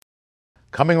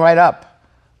Coming right up,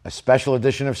 a special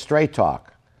edition of Straight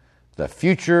Talk, the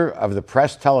future of the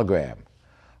Press Telegram.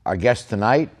 Our guest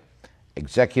tonight,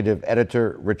 Executive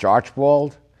Editor Rich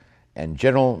Archbold and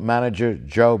General Manager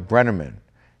Joe Brenneman,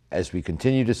 as we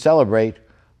continue to celebrate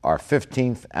our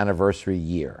 15th anniversary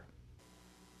year.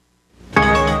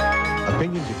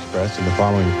 Opinions expressed in the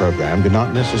following program do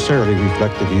not necessarily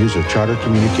reflect the views of Charter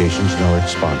Communications nor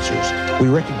its sponsors. We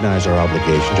recognize our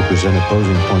obligation to present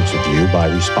opposing points of view by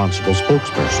responsible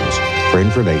spokespersons. For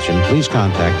information, please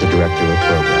contact the Director of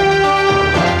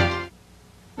Program.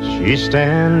 She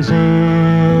stands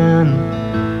in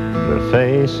the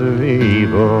face of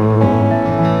evil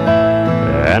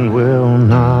and will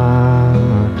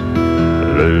not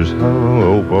lose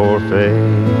hope or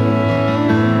faith.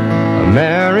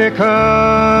 America,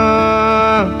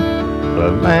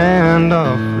 the land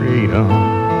of freedom,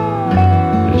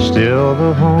 is still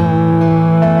the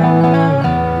home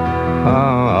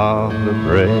of the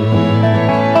brave.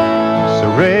 So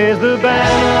raise the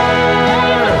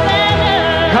banner,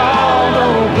 call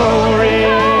no glory.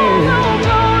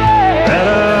 Let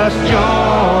us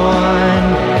join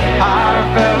our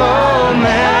fellow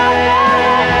man.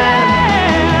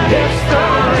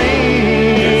 History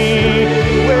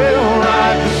will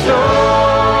write the story.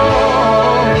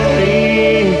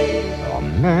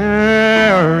 America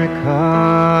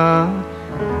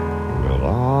will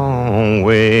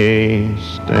always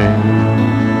stand.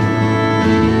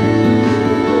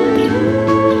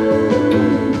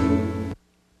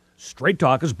 Straight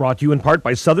Talk is brought to you in part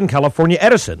by Southern California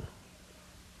Edison.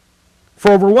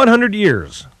 For over 100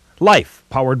 years, life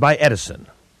powered by Edison.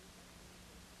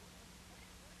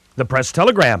 The Press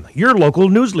Telegram, your local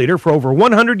news leader for over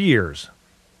 100 years.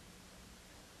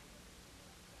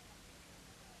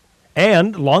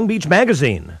 And Long Beach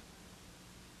Magazine.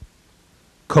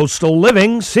 Coastal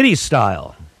Living, City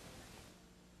Style.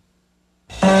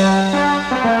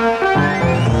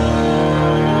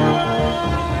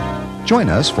 Join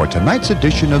us for tonight's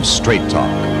edition of Straight Talk.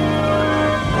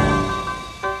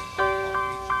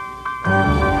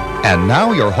 And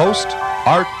now your host,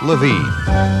 Art Levine.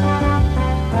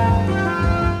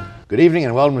 Good evening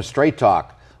and welcome to Straight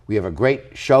Talk. We have a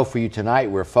great show for you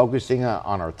tonight. We're focusing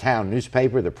on our town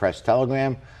newspaper, the Press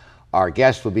Telegram. Our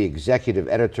guest will be Executive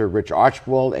Editor Rich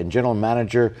Archbold and General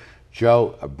Manager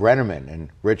Joe Brenneman. And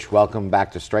Rich, welcome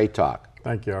back to Straight Talk.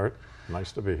 Thank you, Art.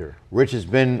 Nice to be here. Rich has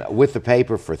been with the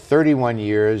paper for 31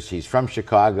 years. He's from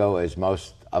Chicago, as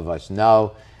most of us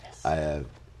know.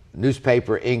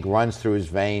 Newspaper ink runs through his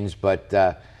veins, but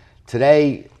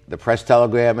today the Press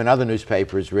Telegram and other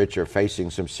newspapers, Rich, are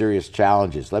facing some serious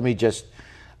challenges. Let me just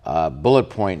bullet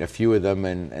point a few of them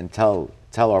and tell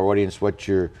our audience what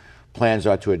your plans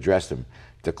are to address them.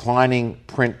 Declining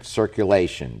print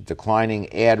circulation,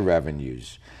 declining ad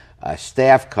revenues,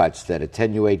 staff cuts that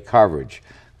attenuate coverage,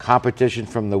 competition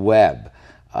from the web,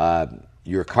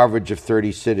 your coverage of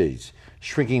 30 cities,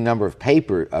 shrinking number of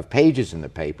pages in the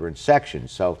paper and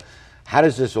sections. So how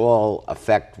does this all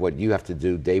affect what you have to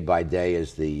do day by day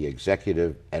as the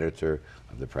executive editor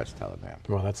of the Press Telegram?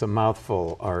 Well, that's a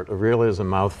mouthful, Art. It really is a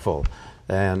mouthful.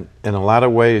 And in a lot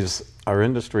of ways, our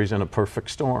industry's in a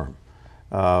perfect storm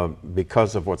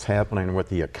because of what's happening with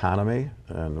the economy.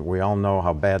 And we all know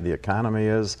how bad the economy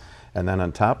is. And then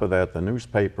on top of that, the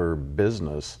newspaper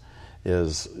business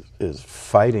is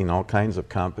fighting all kinds of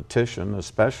competition,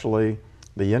 especially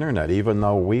the internet, even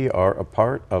though we are a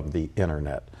part of the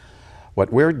internet.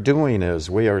 What we're doing is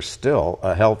we are still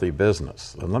a healthy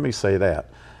business. And let me say that.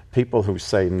 People who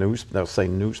say they'll say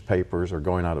newspapers are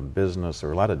going out of business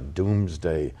or a lot of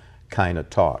doomsday kind of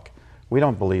talk. We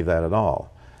don't believe that at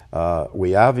all.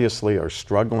 We obviously are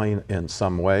struggling in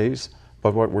some ways,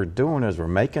 but what we're doing is we're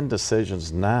making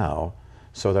decisions now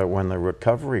so that when the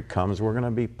recovery comes, we're going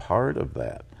to be part of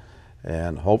that.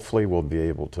 And hopefully we'll be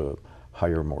able to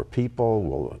hire more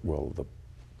people, the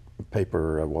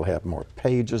paper will have more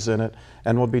pages in it,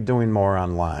 and we'll be doing more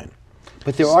online.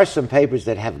 But there are some papers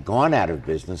that have gone out of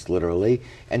business, literally,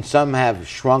 and some have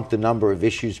shrunk the number of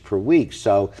issues per week.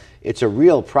 So it's a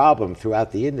real problem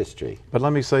throughout the industry. But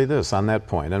let me say this on that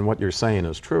point, and what you're saying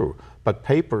is true, but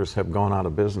papers have gone out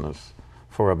of business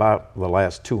for about the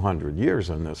last 200 years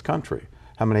in this country.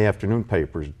 How many afternoon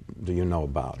papers do you know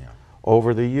about? Yeah.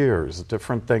 Over the years,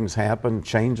 different things happen,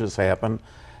 changes happen.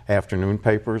 Afternoon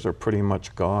papers are pretty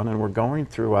much gone, and we're going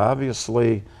through,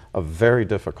 obviously, a very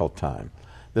difficult time.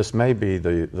 This may be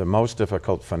the most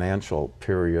difficult financial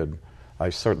period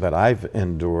that I've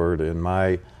endured in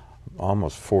my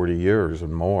almost 40 years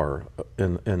and more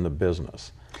in the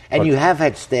business. And you have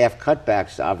had staff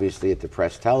cutbacks, obviously, at the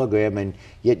Press Telegram, and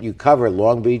yet you cover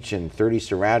Long Beach and 30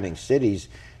 surrounding cities.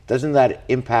 doesn't that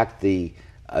impact the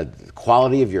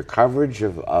quality of your coverage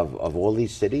of all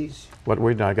these cities?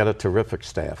 I got a terrific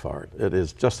staff, Art. It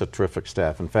is just a terrific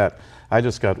staff. In fact, I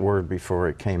just got word before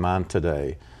it came on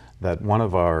today that one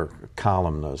of our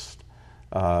columnists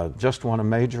just won a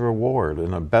major award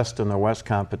in a Best in the West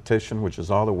competition, which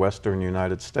is all the Western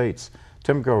United States.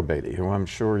 Tim Grobeatty, who I'm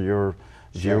sure your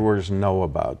viewers know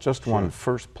about, just won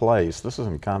first place. This is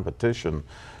in competition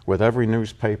with every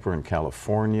newspaper in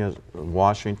California,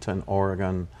 Washington,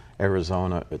 Oregon,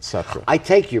 Arizona, etc. I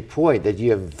take your point that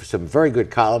you have some very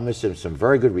good columnists and some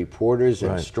very good reporters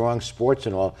and strong sports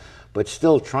and all, but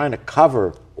still trying to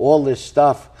cover all this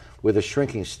stuff with a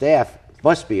shrinking staff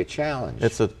must be a challenge.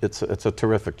 It's a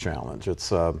terrific challenge.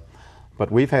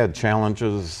 But we've had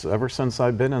challenges ever since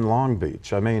I've been in Long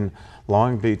Beach. I mean,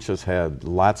 Long Beach has had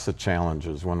lots of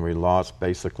challenges when we lost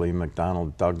basically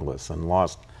McDonnell Douglas and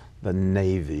lost the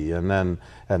Navy, and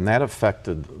that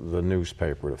affected the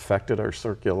newspaper. It affected our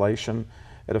circulation.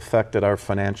 It affected our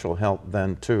financial health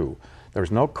then too. There's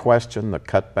no question the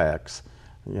cutbacks.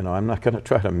 I'm not going to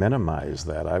try to minimize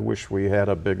that. I wish we had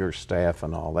a bigger staff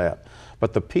and all that.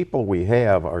 But the people we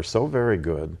have are so very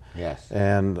good. Yes.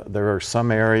 And there are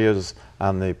some areas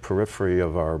on the periphery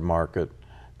of our market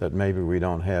that maybe we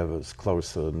don't have as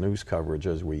close a news coverage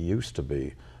as we used to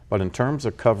be. But in terms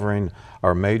of covering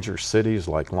our major cities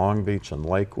like Long Beach and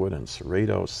Lakewood and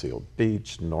Cerritos, Seal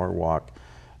Beach, Norwalk,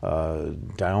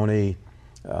 Downey,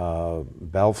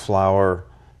 Bellflower,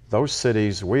 those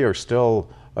cities, we are still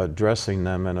addressing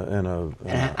them in a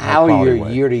how are your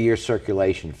way. year-to-year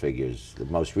circulation figures, the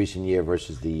most recent year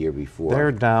versus the year before?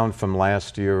 They're down from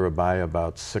last year by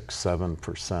about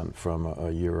 6-7% from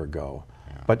a year ago.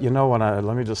 Yeah. But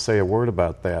let me just say a word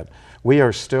about that. We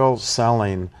are still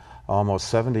selling almost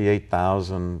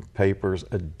 78,000 papers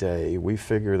a day. We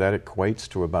figure that equates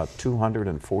to about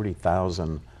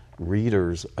 240,000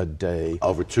 readers a day.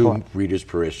 Over two readers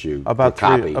per issue, about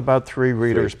per copy. About three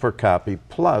readers per copy.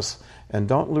 Plus, and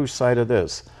don't lose sight of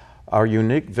this, our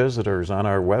unique visitors on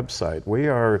our website. We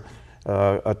are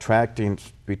attracting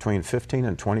between 15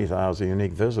 and 20,000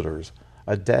 unique visitors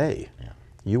a day. Yeah.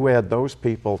 You add those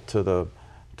people to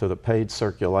the paid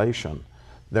circulation.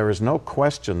 There is no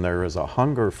question there is a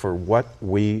hunger for what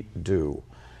we do,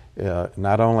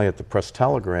 not only at the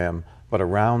Press-Telegram, but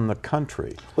around the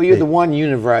country. Well, you're the one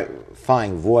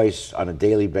unifying voice on a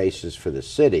daily basis for the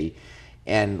city,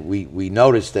 and we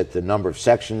noticed that the number of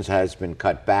sections has been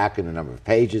cut back and the number of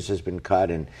pages has been cut,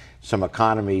 and some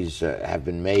economies have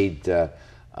been made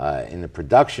in the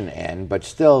production end, but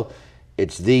still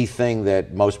it's the thing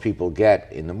that most people get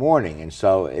in the morning, and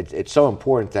so it's so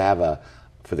important to have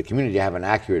for the community to have an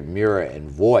accurate mirror and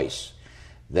voice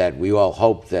that we all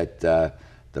hope that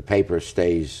the paper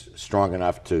stays strong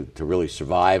enough to really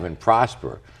survive and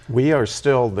prosper. We are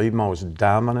still the most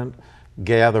dominant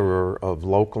gatherer of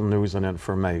local news and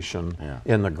information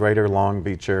in the greater Long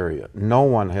Beach area. No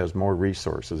one has more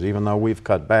resources, even though we've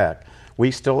cut back.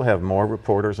 We still have more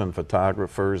reporters and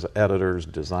photographers, editors,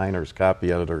 designers,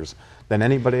 copy editors than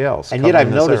anybody else. And yet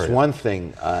I've noticed one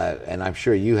thing, and I'm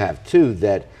sure you have too,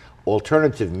 that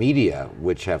alternative media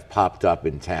which have popped up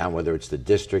in town, whether it's the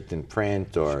District in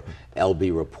print or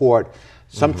LB Report,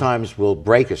 sometimes will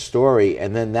break a story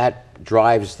and then that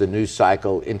drives the news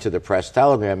cycle into the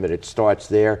Press-Telegram, that it starts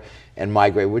there and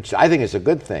migrate, which I think is a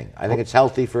good thing. I think it's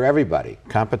healthy for everybody.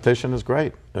 Competition is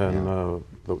great, and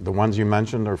the ones you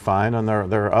mentioned are fine, and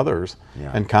there are others,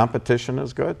 and competition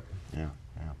is good.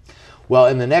 Well,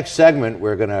 in the next segment,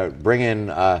 we're going to bring in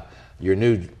your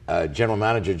new general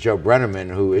manager, Joe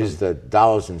Brenneman, who is the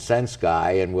dollars and cents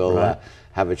guy, and we'll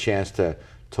have a chance to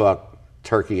talk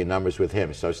turkey and numbers with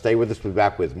him. So stay with us. We'll be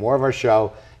back with more of our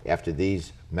show after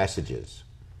these messages.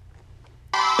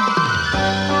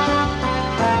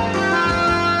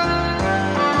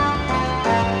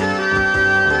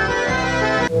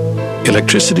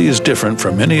 Electricity is different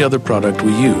from any other product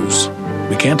we use.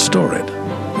 We can't store it.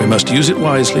 We must use it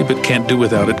wisely, but can't do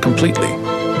without it completely.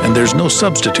 And there's no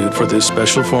substitute for this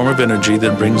special form of energy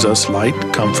that brings us light,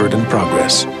 comfort, and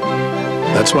progress.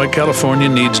 That's why California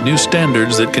needs new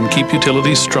standards that can keep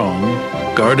utilities strong,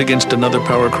 guard against another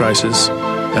power crisis,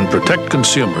 and protect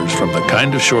consumers from the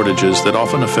kind of shortages that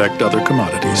often affect other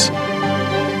commodities.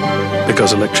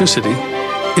 Because electricity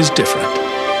is different.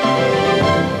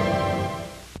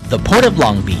 The Port of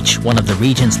Long Beach, one of the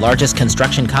region's largest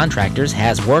construction contractors,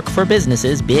 has work for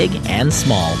businesses big and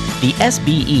small. The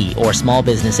SBE, or Small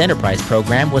Business Enterprise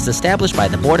Program, was established by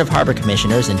the Board of Harbor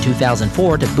Commissioners in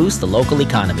 2004 to boost the local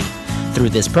economy. Through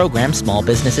this program, small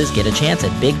businesses get a chance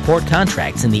at big port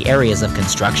contracts in the areas of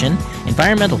construction,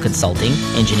 environmental consulting,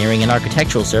 engineering and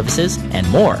architectural services, and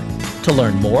more. To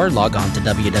learn more, log on to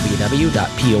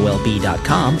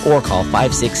www.polb.com or call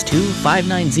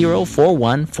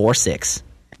 562-590-4146.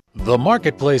 The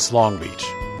Marketplace Long Beach,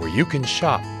 where you can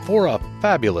shop for a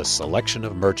fabulous selection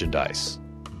of merchandise.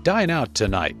 Dine out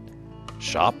tonight.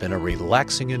 Shop in a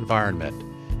relaxing environment.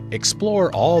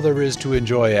 Explore all there is to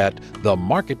enjoy at the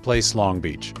Marketplace Long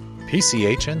Beach,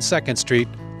 PCH and 2nd Street,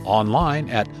 online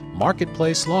at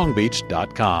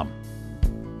marketplacelongbeach.com.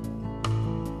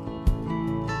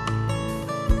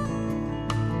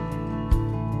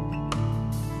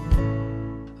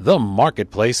 The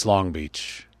Marketplace Long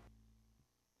Beach.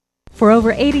 For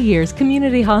over 80 years,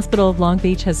 Community Hospital of Long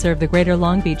Beach has served the greater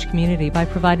Long Beach community by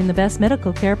providing the best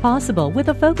medical care possible with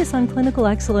a focus on clinical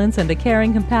excellence and a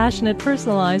caring, compassionate,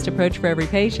 personalized approach for every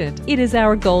patient. It is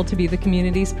our goal to be the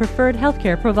community's preferred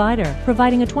healthcare provider,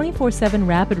 providing a 24/7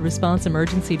 rapid response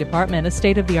emergency department, a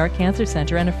state-of-the-art cancer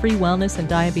center, and a free wellness and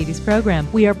diabetes program.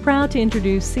 We are proud to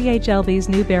introduce CHLB's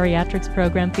new bariatrics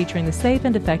program featuring the safe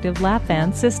and effective lap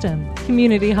band system.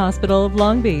 Community Hospital of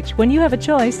Long Beach. When you have a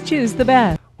choice, choose the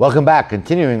best. Welcome back.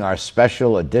 Continuing our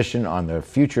special edition on the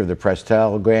future of the Press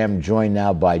Telegram, joined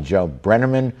now by Joe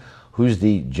Brenneman, who's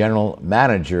the general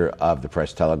manager of the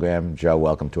Press Telegram. Joe,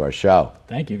 welcome to our show.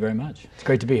 Thank you very much. It's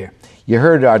great to be here. You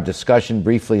heard our discussion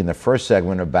briefly in the first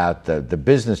segment about the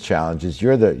business challenges.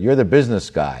 You're the business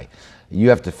guy. You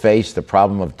have to face the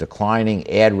problem of declining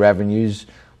ad revenues.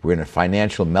 We're in a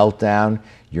financial meltdown.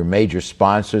 Your major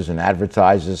sponsors and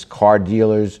advertisers, car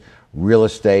dealers, real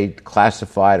estate,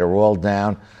 classified are all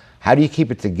down. How do you keep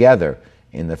it together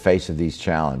in the face of these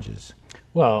challenges?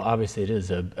 Well, obviously it is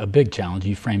a big challenge.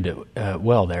 You framed it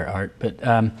well there, Art. But,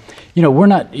 we're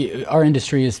not, our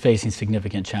industry is facing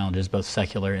significant challenges, both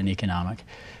secular and economic.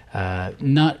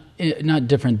 Not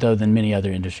different, though, than many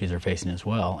other industries are facing as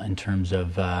well in terms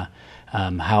of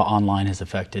how online has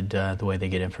affected the way they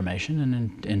get information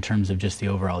and in terms of just the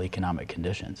overall economic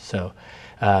conditions. So,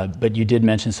 but you did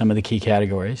mention some of the key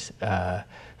categories.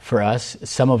 For us,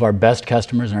 some of our best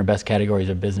customers and our best categories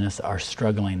of business are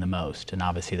struggling the most, and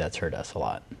obviously that's hurt us a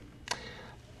lot.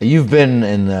 You've been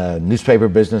in the newspaper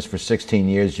business for 16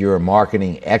 years. You're a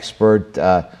marketing expert.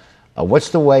 What's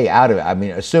the way out of it? I mean,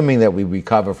 assuming that we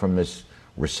recover from this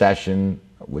recession,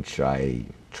 which I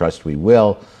trust we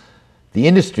will, the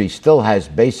industry still has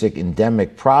basic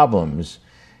endemic problems.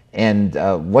 And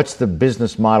what's the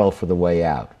business model for the way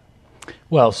out?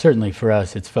 Well, certainly for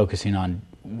us, it's focusing on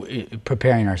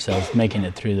preparing ourselves, making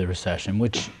it through the recession,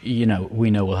 which we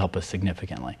know will help us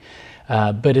significantly.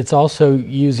 But it's also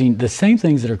using the same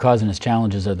things that are causing us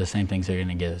challenges are the same things that are going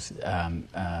to get us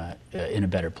in a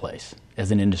better place as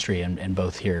an industry and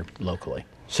both here locally.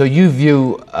 So you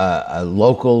view a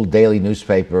local daily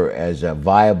newspaper as a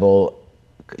viable,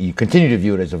 you continue to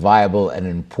view it as a viable and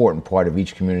an important part of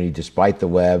each community despite the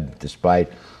web,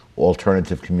 despite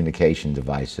alternative communication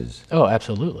devices. Oh,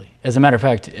 absolutely. As a matter of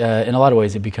fact, in a lot of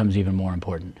ways, it becomes even more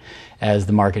important as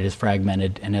the market is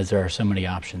fragmented and as there are so many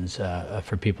options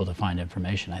for people to find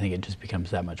information. I think it just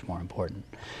becomes that much more important.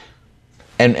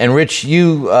 And Rich,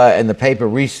 you and the paper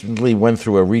recently went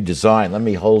through a redesign. Let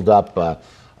me hold up a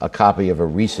copy of a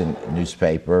recent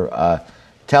newspaper.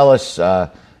 Tell us,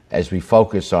 as we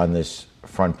focus on this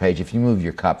front page, if you move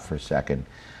your cup for a second,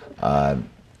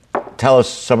 tell us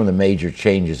some of the major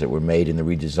changes that were made in the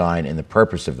redesign and the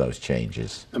purpose of those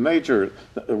changes.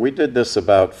 We did this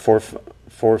about four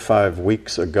or 5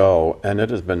 weeks ago, and it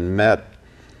has been met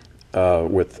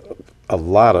with a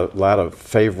lot of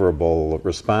favorable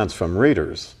response from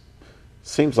readers.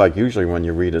 Seems like usually when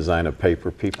you redesign a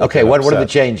paper, people Okay, what are the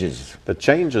changes? The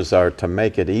changes are to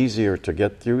make it easier to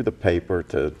get through the paper,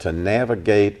 to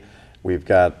navigate. We've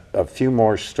got a few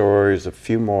more stories, a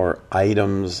few more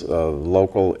items of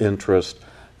local interest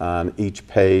on each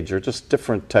page, or just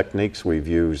different techniques we've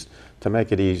used to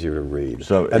make it easier to read.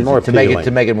 So and more to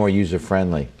make it more user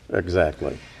friendly.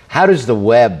 Exactly. How does the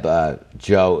web,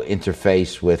 Joe,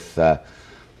 interface with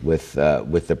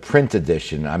the print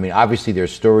edition? I mean, obviously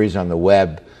there's stories on the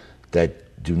web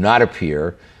that do not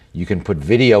appear. You can put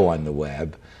video on the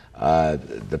web.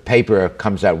 The paper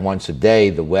comes out once a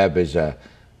day. The web is a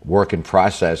work in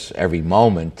process every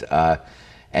moment.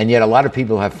 And yet a lot of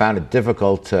people have found it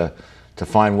difficult to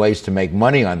find ways to make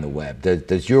money on the web.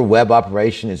 Does your web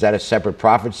operation, is that a separate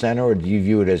profit center, or do you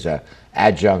view it as an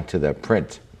adjunct to the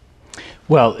print?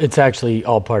 Well, it's actually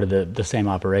all part of the same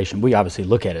operation. We obviously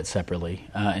look at it separately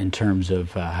in terms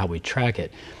of how we track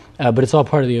it, but it's all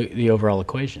part of the overall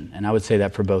equation. And I would say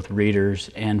that for both readers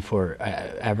and for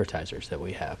advertisers that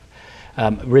we have.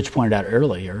 Rich pointed out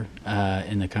earlier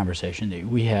in the conversation that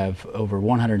we have over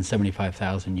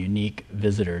 175,000 unique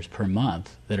visitors per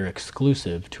month that are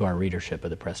exclusive to our readership of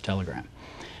the Press Telegram.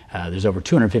 There's over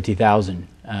 250,000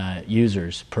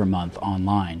 users per month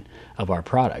online of our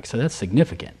product. So that's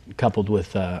significant, coupled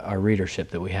with our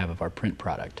readership that we have of our print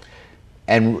product.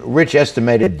 And Rich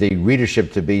estimated the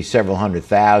readership to be several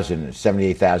 100,000,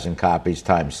 78,000 copies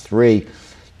times 3.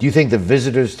 Do you think the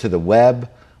visitors to the web,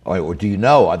 or do you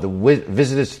know, are the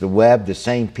visitors to the web the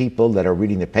same people that are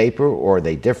reading the paper, or are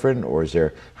they different, or is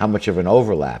there how much of an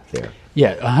overlap there?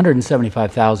 Yeah,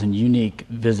 175,000 unique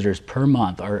visitors per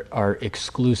month are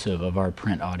exclusive of our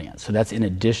print audience. So that's in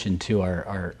addition to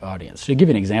our audience. To give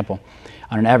you an example,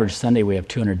 on an average Sunday we have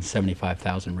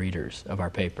 275,000 readers of our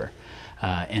paper.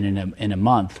 And in a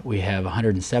month, we have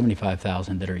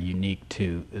 175,000 that are unique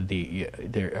to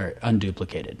they're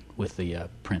unduplicated with the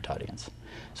print audience.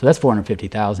 So that's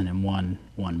 450,000 in one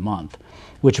month,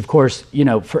 which of course,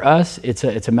 for us, it's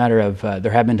a matter of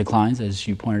there have been declines, as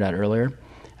you pointed out earlier.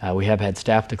 We have had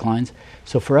staff declines.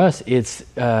 So for us, it's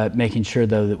making sure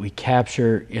though that we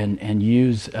capture and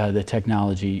use the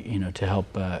technology, to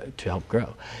help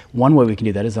grow. One way we can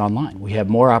do that is online. We have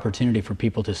more opportunity for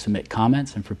people to submit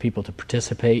comments and for people to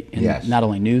participate in not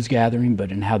only news gathering,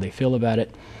 but in how they feel about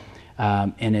it.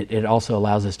 And it also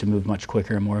allows us to move much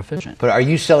quicker and more efficient. But are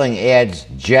you selling ads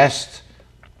just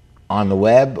on the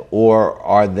web, or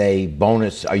are you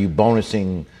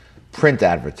bonusing print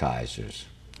advertisers?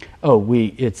 Oh,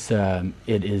 it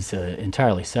is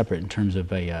entirely separate in terms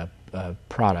of a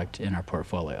product in our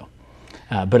portfolio.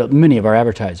 But many of our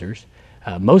advertisers,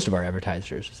 most of our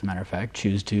advertisers, as a matter of fact,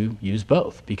 choose to use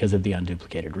both because of the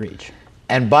unduplicated reach.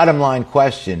 And bottom line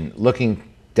question, looking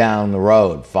down the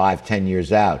road, 5-10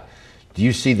 years out, do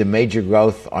you see the major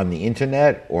growth on the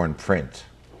internet or in print?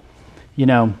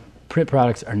 Print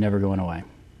products are never going away.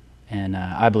 And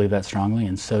I believe that strongly,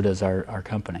 and so does our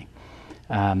company.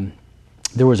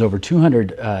 There was over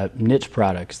 200 niche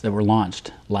products that were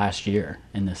launched last year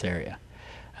in this area.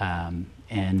 And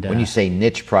when you say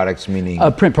niche products, meaning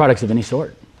print products of any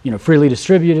sort, freely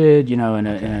distributed,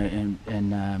 and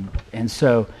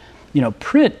so,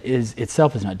 print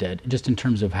itself is not dead. Just in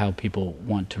terms of how people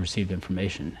want to receive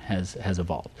information has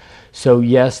evolved. So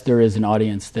yes, there is an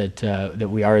audience that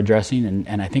we are addressing,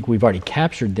 and I think we've already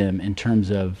captured them in terms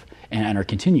of. And are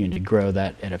continuing to grow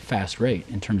that at a fast rate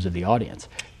in terms of the audience.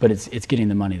 But it's getting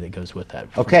the money that goes with that.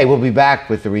 Okay, we'll be back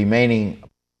with the remaining.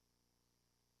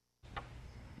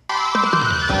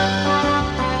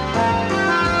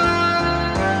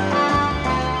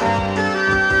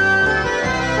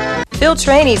 Phil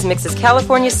Trainees mixes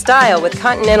California style with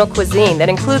continental cuisine that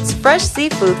includes fresh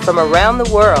seafood from around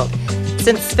the world.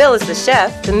 Since Phil is the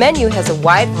chef, the menu has a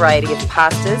wide variety of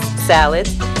pastas,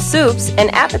 salads, soups,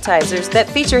 and appetizers that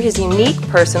feature his unique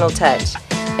personal touch.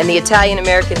 And the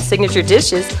Italian-American signature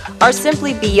dishes are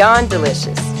simply beyond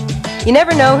delicious. You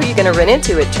never know who you're going to run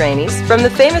into at Trainees, from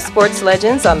the famous sports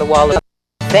legends on the Wall of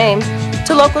Fame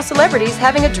to local celebrities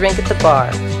having a drink at the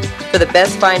bar. For the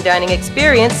best fine dining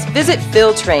experience, visit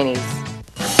Phil Trainees.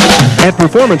 At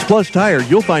Performance Plus Tire,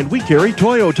 you'll find we carry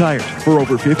Toyo tires. For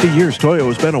over 50 years, Toyo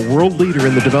has been a world leader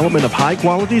in the development of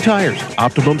high-quality tires.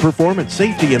 Optimum performance,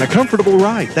 safety, and a comfortable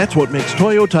ride. That's what makes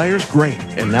Toyo tires great.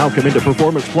 And now come into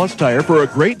Performance Plus Tire for a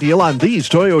great deal on these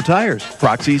Toyo tires.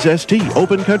 Proxys ST,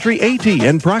 Open Country AT,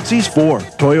 and Proxys 4.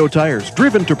 Toyo tires,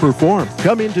 driven to perform.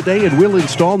 Come in today and we'll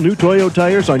install new Toyo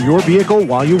tires on your vehicle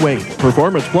while you wait.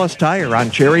 Performance Plus Tire on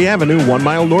Cherry Avenue, 1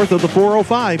 mile north of the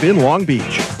 405 in Long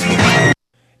Beach.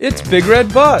 It's Big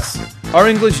Red Bus. Our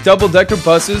English double-decker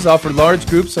buses offer large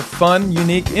groups of fun,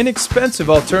 unique, inexpensive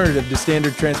alternative to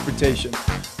standard transportation.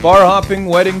 Bar hopping,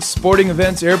 weddings, sporting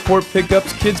events, airport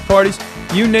pickups, kids' parties,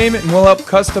 you name it, and we'll help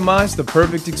customize the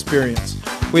perfect experience.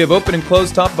 We have open and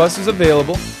closed-top buses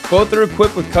available. Both are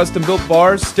equipped with custom-built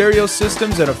bars, stereo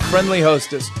systems, and a friendly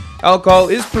hostess. Alcohol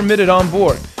is permitted on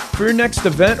board. For your next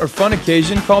event or fun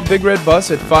occasion, call Big Red Bus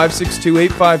at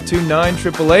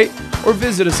 562-852-9888 or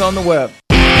visit us on the web.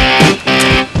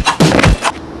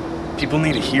 People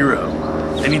need a hero.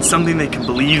 They need something they can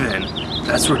believe in.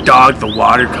 That's where Dog the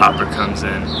Water Copper comes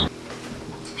in.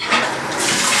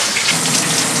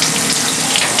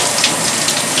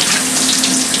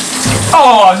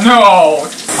 Oh no!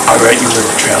 Alright, you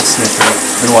little trail sniffer.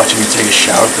 I've been watching you take a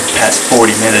shower for the past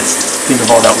 40 minutes. Think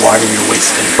of all that water you're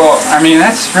wasting. Well, I mean,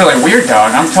 that's really weird,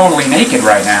 Dog. I'm totally naked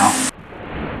right now.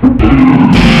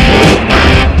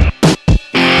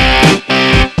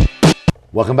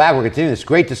 Welcome back. We're continuing this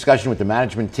great discussion with the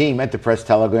management team at the Press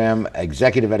Telegram,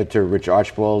 Executive Editor Rich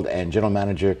Archbold and General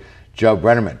Manager Joe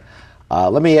Brenneman.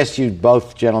 Let me ask you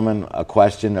both, gentlemen, a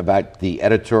question about the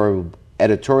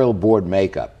editorial board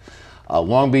makeup.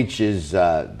 Long Beach is,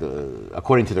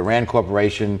 according to the Rand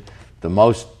Corporation, the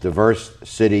most diverse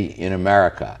city in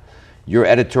America. Your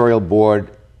editorial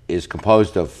board is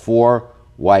composed of 4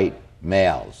 white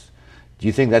males. Do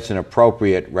you think that's an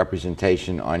appropriate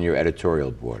representation on your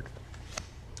editorial board?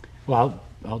 Well,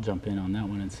 I'll jump in on that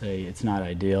one and say it's not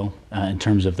ideal in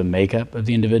terms of the makeup of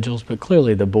the individuals, but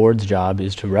clearly the board's job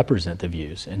is to represent the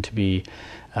views and to be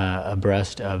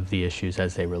abreast of the issues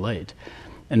as they relate.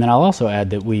 And then I'll also add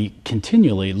that we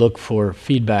continually look for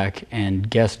feedback and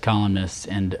guest columnists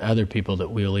and other people that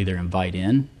we'll either invite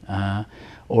in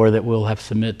or that we'll have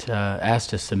asked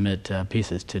to submit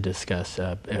pieces to discuss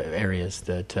areas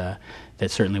that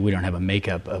certainly we don't have a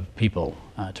makeup of people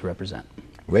to represent.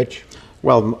 Rich?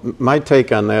 Well, my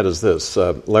take on that is this.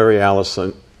 Larry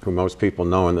Allison, who most people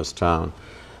know in this town,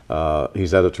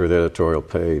 he's editor of the editorial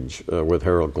page with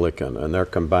Harold Glicken, and their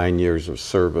combined years of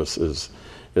service is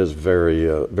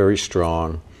very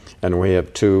strong. And we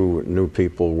have 2 new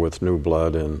people with new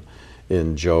blood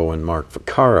in Joe and Mark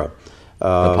Ficara.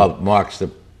 Mark's the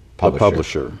publisher. The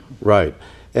publisher, right.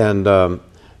 And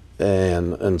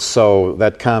so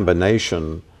that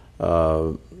combination,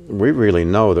 we really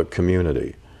know the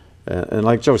community. And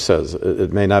like Joe says,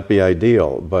 it may not be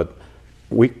ideal, but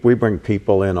we bring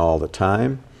people in all the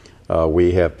time.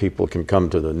 We have people can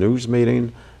come to the news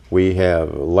meeting. We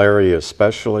have Larry,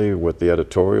 especially with the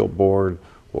editorial board,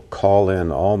 will call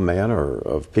in all manner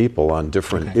of people on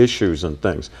different issues and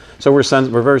things. So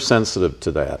we're very sensitive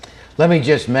to that. Let me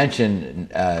just mention,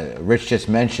 Rich just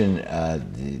mentioned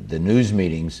the news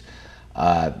meetings.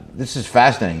 This is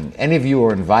fascinating. Any of you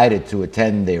are invited to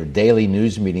attend their daily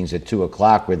news meetings at 2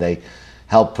 o'clock where they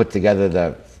help put together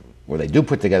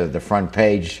the front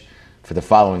page for the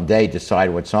following day, decide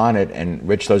what's on it. And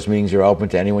Rich, those meetings are open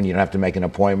to anyone. You don't have to make an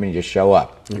appointment. You just show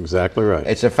up. Exactly right.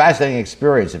 It's a fascinating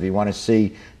experience. If you want to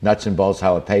see nuts and bolts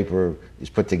how a paper is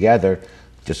put together,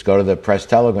 just go to the Press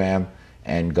Telegram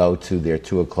and go to their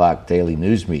 2 o'clock daily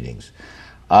news meetings.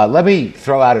 Let me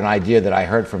throw out an idea that I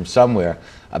heard from somewhere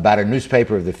about a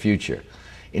newspaper of the future.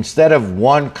 Instead of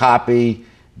one copy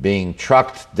being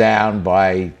trucked down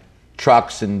by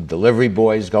trucks and delivery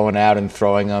boys going out and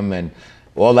throwing them and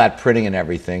all that printing and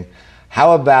everything,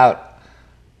 how about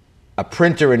a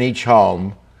printer in each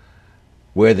home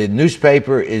where the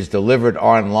newspaper is delivered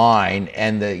online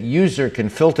and the user can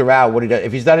filter out what he does.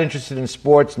 If he's not interested in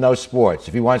sports, no sports.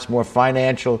 If he wants more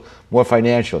financial, more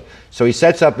financial. So he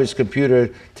sets up his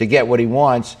computer to get what he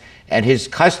wants, and his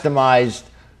customized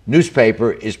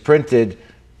newspaper is printed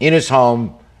in his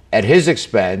home at his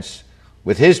expense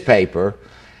with his paper,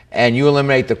 and you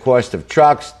eliminate the cost of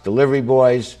trucks, delivery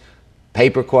boys,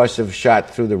 paper costs have shot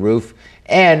through the roof,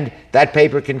 and that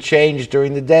paper can change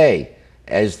during the day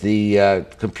as the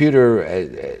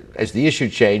as the issue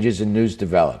changes and news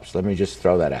develops. Let me just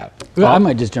throw that out. Well, I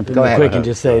might just jump in real quick and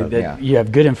just say that you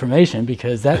have good information,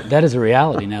 because that is a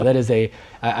reality now. That is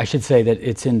I should say that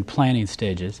it's in planning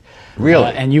stages.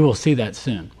 Really? And you will see that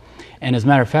soon. And as a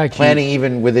matter of fact... Planning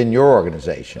even within your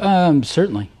organization?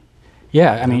 Certainly.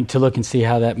 Yeah, I mean, to look and see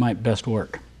how that might best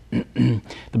work. The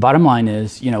bottom line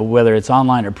is, whether it's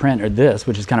online or print or this,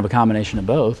 which is kind of a combination of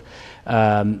both,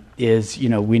 is,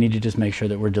 we need to just make sure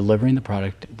that we're delivering the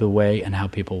product the way and how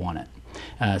people want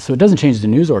it. So it doesn't change the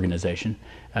news organization.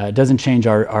 It doesn't change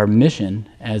our mission,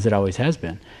 as it always has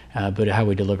been, but how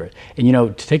we deliver it.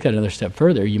 And, to take that another step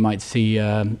further, you might see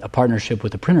a partnership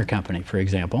with a printer company, for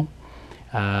example,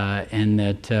 and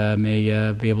that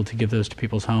may be able to give those to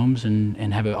people's homes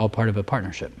and have it all part of a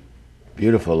partnership.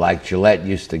 Beautiful, like Gillette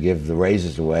used to give the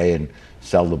razors away and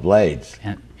sell the blades.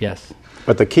 Yes.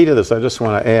 But the key to this, I just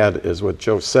want to add, is what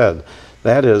Joe said.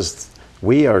 That is,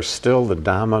 we are still the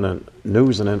dominant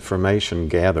news and information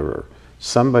gatherer.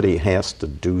 Somebody has to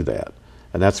do that.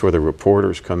 And that's where the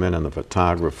reporters come in and the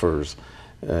photographers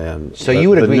and so you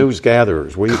would agree, news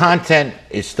gatherers. Content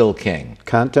is still king.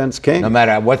 Content's king. No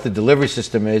matter what the delivery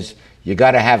system is, you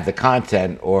got to have the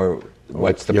content, or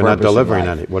what's the You're purpose not delivering of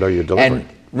life? any. What are you delivering? And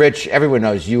Rich, everyone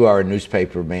knows you are a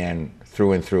newspaper man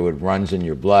through and through. It runs in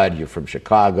your blood. You're from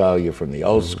Chicago. You're from the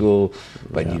old school,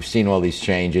 but you've seen all these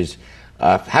changes.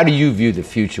 How do you view the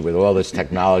future with all this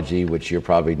technology, which you're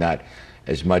probably not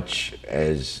as much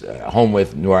as home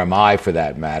with, nor am I for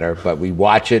that matter, but we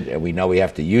watch it and we know we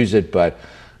have to use it, but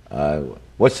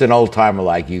what's an old-timer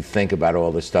like you think about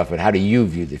all this stuff, and how do you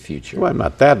view the future? Well, I'm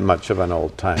not that much of an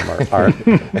old-timer, Art,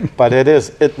 but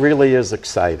it really is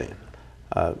exciting.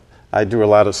 I do a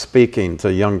lot of speaking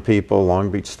to young people,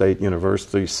 Long Beach State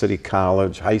University, City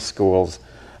College, high schools,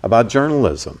 about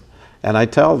journalism. And I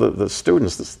tell the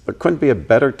students, there couldn't be a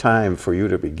better time for you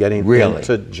to be getting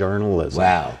into journalism.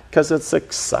 Wow. Because it's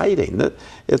exciting.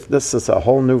 This is a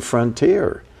whole new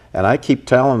frontier. And I keep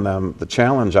telling them, the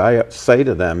challenge I say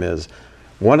to them is,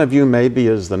 one of you maybe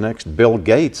is the next Bill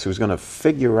Gates who's going to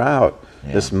figure out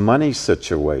this money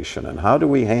situation, and how do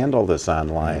we handle this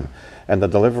online, and the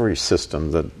delivery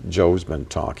system that Joe's been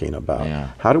talking about.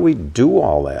 How do we do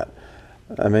all that?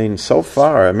 I mean, so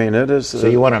far, I mean, it is... So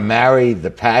you want to marry the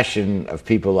passion of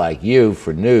people like you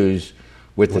for news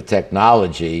with the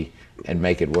technology and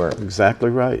make it work. Exactly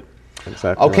right.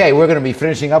 Exactly. Okay, we're going to be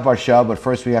finishing up our show, but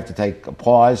first we have to take a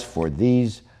pause for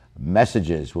these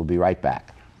messages. We'll be right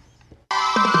back.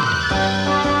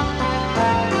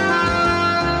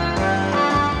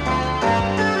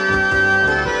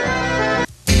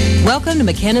 Welcome to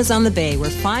McKenna's on the Bay, where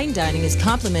fine dining is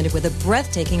complemented with a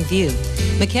breathtaking view.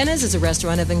 McKenna's is a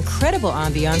restaurant of incredible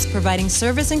ambiance, providing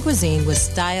service and cuisine with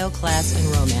style, class, and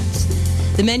romance.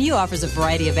 The menu offers a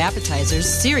variety of appetizers,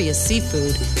 serious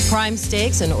seafood, prime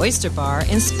steaks, an oyster bar,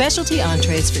 and specialty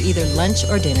entrees for either lunch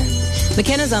or dinner.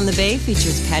 McKenna's on the Bay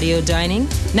features patio dining,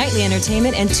 nightly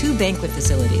entertainment, and 2 banquet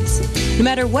facilities. No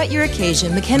matter what your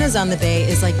occasion, McKenna's on the Bay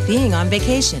is like being on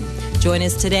vacation. Join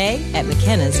us today at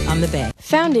McKenna's on the Bay.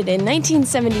 Founded in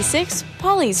 1976,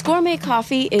 Polly's Gourmet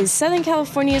Coffee is Southern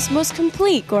California's most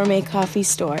complete gourmet coffee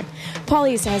store.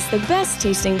 Polly's has the best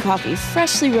tasting coffee,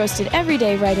 freshly roasted every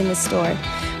day right in the store,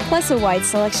 plus a wide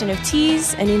selection of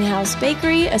teas, an in-house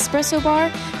bakery, espresso bar,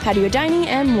 patio dining,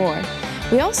 and more.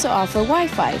 We also offer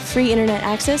Wi-Fi, free internet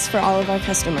access for all of our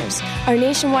customers. Our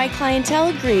nationwide clientele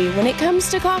agree when it comes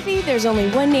to coffee, there's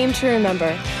only one name to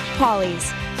remember: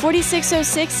 Polly's.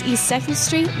 4606 East 2nd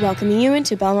Street, welcoming you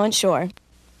into Belmont Shore.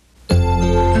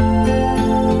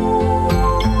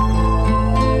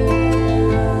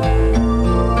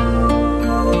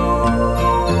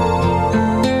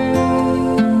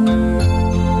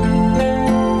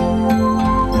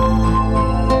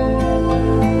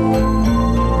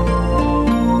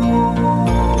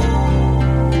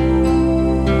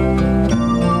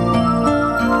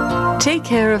 Take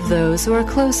care of those who are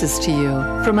closest to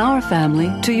you, from our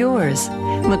family to yours.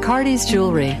 McCarty's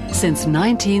Jewelry, since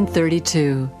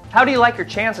 1932. How do you like your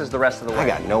chances the rest of the way? I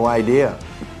got no idea.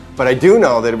 But I do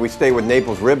know that if we stay with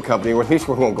Naples Rib Company, at least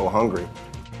we won't go hungry.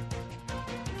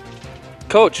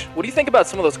 Coach, what do you think about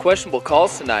some of those questionable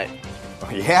calls tonight?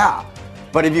 Yeah,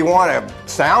 but if you want a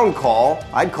sound call,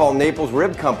 I'd call Naples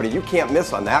Rib Company. You can't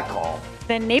miss on that call.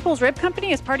 Then Naples Rib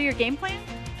Company is part of your game plan?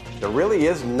 There really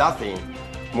is nothing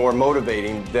more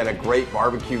motivating than a great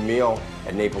barbecue meal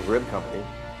at Naples Rib Company.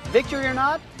 Victory or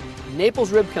not, Naples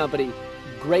Rib Company,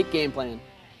 great game plan.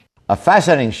 A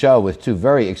fascinating show with 2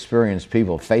 very experienced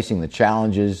people facing the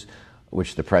challenges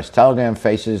which the Press Telegram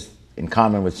faces in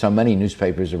common with so many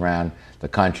newspapers around the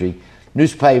country.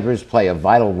 Newspapers play a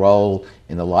vital role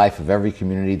in the life of every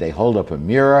community. They hold up a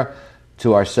mirror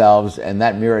to ourselves, and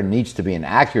that mirror needs to be an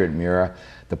accurate mirror.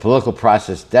 The political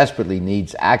process desperately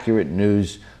needs accurate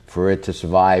news for it to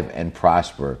survive and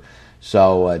prosper.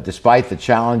 So despite the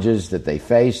challenges that they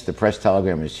face, the Press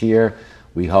Telegram is here.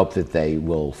 We hope that they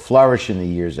will flourish in the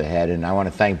years ahead, and I want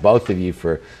to thank both of you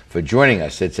for joining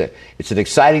us. It's an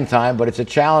exciting time, but it's a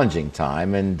challenging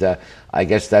time, and I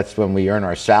guess that's when we earn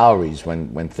our salaries,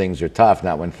 when things are tough,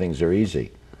 not when things are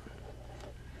easy.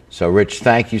 So, Rich,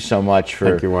 thank you so much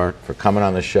for coming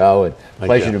on the show. And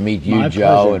pleasure to meet you,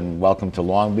 Joe, and welcome to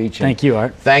Long Beach. And thank you,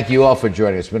 Art. Thank you all for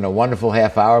joining us. It's been a wonderful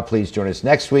half hour. Please join us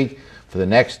next week for the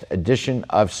next edition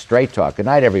of Straight Talk. Good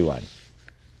night, everyone.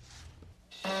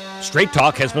 Straight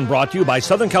Talk has been brought to you by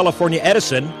Southern California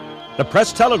Edison, the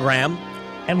Press Telegram,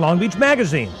 and Long Beach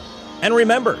Magazine. And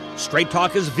remember, Straight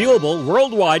Talk is viewable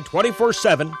worldwide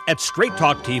 24/7 at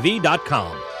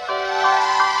straighttalktv.com.